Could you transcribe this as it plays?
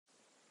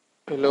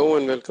Hello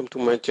and welcome to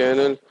my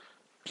channel.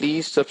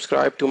 Please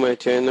subscribe to my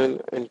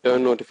channel and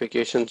turn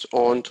notifications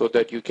on so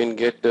that you can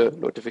get the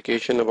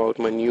notification about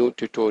my new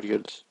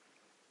tutorials.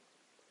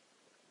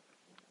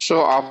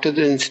 So after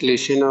the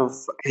installation of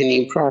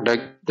any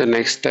product, the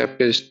next step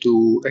is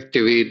to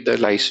activate the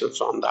license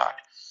on that.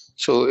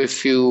 So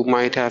if you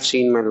might have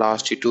seen my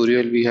last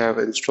tutorial, we have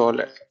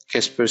installed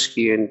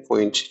Kaspersky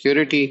Endpoint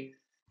Security.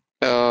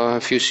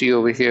 If you see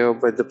over here,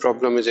 but the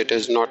problem is it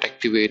is not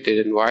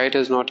activated. And why it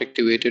is not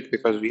activated?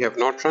 Because we have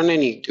not run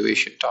any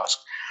activation task.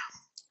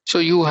 So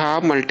you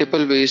have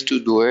multiple ways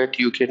to do it.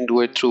 You can do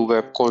it through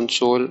web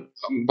console,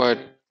 but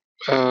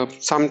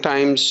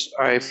sometimes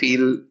I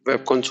feel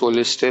web console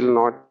is still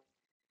not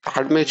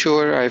that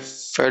mature. I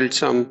felt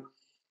some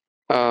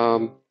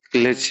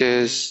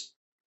glitches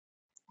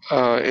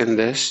in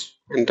this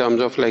in terms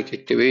of like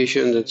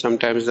activations, and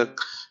sometimes the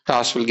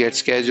task will get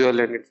scheduled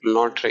and it will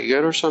not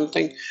trigger or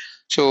something.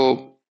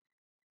 So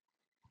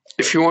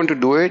if you want to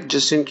do it,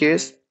 just in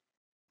case,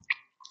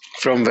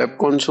 from web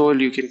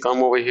console, you can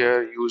come over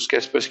here, use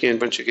Kaspersky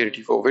Endpoint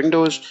Security for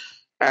Windows,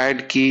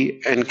 add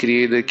key and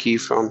create the key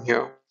from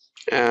here,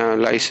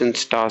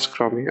 license task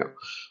from here.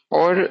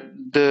 Or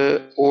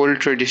the old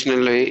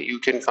traditional way, you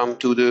can come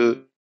to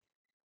the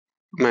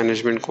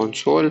management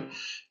console.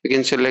 You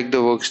can select the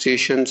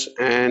workstations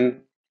and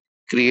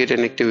create an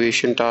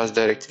activation task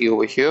directly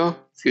over here.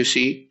 If you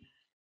see,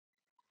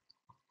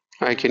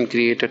 I can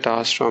create a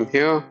task from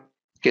here.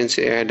 You can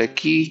say add a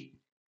key.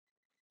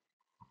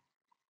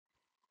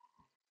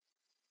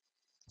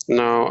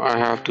 Now I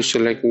have to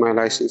select my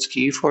license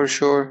key for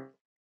sure.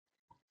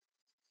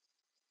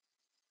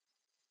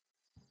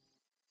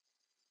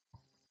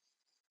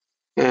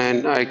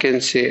 And I can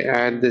say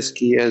add this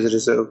key as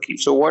reserve key.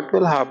 So what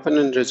will happen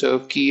in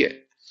reserve key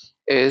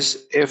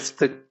is if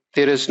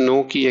there is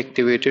no key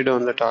activated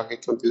on the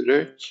target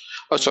computer,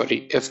 or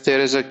sorry, if there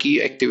is a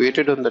key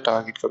activated on the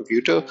target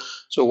computer,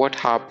 so what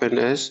happen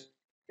is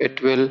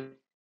it will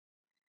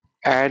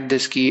add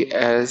this key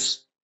as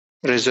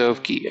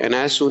reserve key, and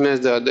as soon as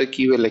the other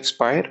key will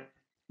expire,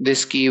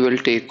 this key will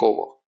take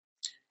over.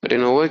 But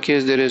in our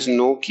case, there is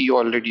no key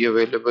already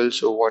available,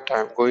 so what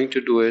I'm going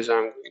to do is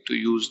I'm going to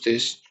use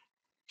this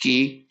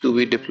key to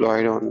be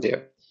deployed on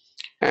there.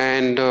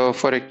 And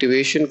for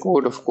activation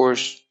code, of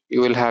course,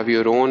 you will have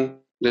your own.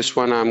 This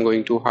one I'm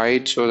going to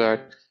hide so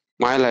that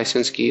my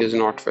license key is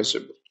not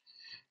visible.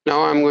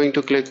 Now I'm going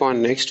to click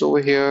on next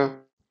over here.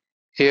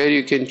 Here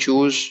you can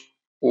choose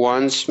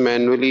once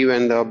manually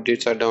when the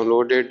updates are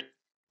downloaded,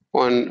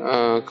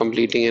 on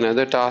completing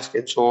another task,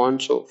 and so on.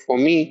 So for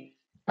me,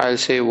 I'll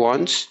say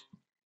once,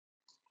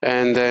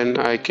 and then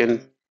I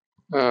can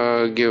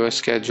give a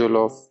schedule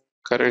of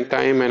current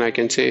time, and I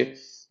can say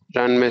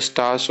run miss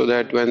task, so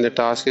that when the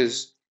task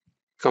is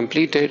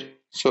completed,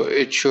 so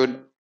it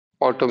should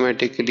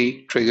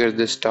automatically trigger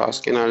this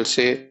task, and I'll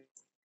say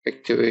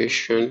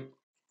activation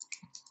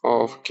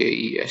of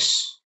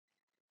KES,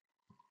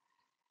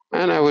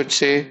 and I would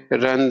say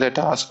run the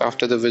task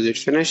after the visit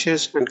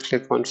finishes and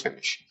click on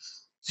finish.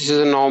 This is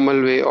a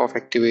normal way of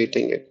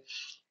activating it.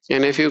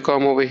 And if you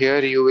come over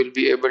here, you will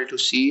be able to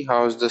see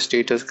how's the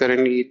status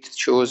currently. It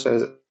shows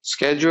as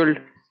scheduled.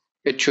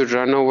 It should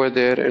run over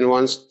there, and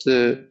once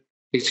the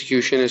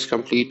execution is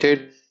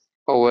completed,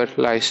 our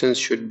license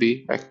should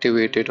be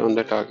activated on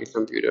the target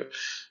computer.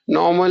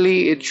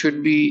 Normally it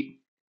should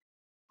be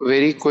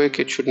very quick.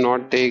 It should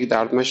not take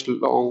that much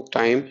long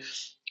time.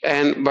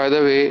 And by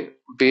the way,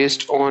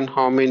 based on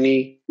how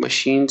many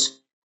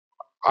machines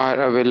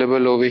are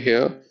available over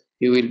here,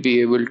 you will be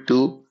able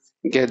to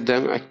get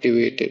them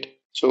activated.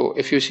 So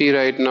if you see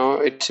right now,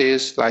 it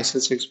says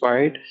license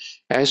expired.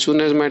 As soon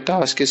as my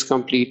task is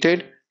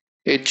completed,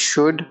 it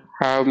should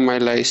have my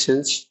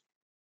license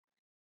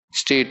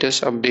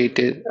status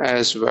updated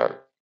as well.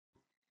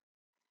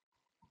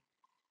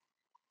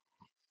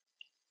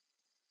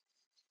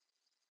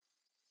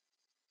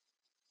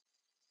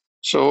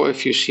 So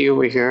if you see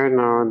over here,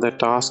 now the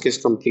task is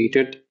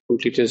completed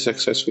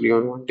successfully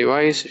on one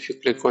device. If you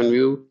click on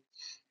view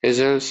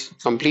results,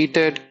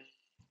 completed.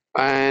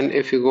 And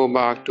if you go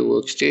back to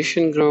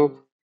workstation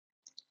group,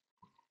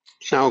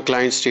 now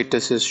client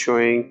status is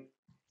showing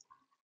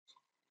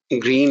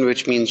green,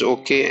 which means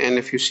okay. And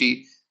if you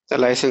see, the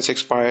license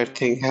expired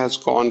thing has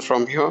gone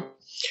from here.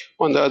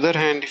 On the other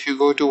hand, if you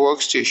go to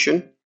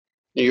workstation,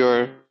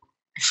 your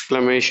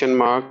exclamation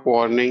mark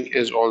warning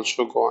is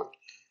also gone,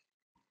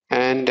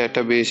 and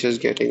database is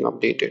getting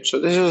updated. So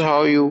this is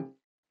how you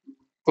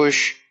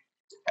push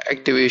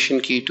activation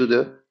key to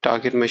the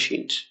target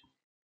machines.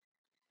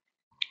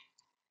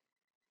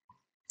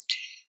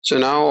 So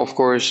now, of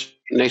course,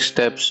 next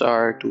steps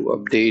are to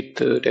update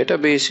the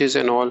databases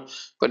and all,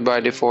 but by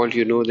default,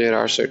 you know, there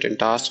are certain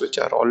tasks which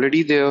are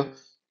already there,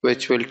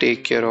 which will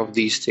take care of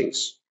these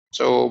things.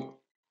 So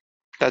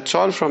that's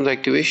all from the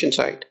activation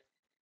side.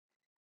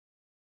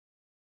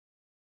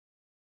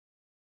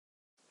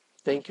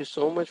 Thank you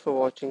so much for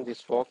watching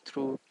this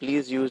walkthrough.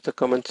 Please use the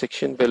comment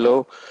section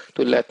below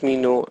to let me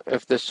know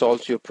if this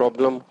solves your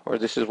problem or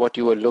this is what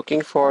you were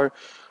looking for,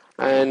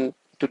 and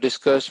to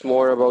discuss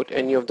more about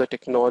any of the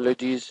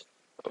technologies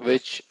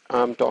which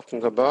I'm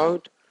talking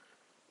about.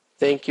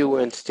 Thank you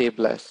and stay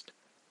blessed.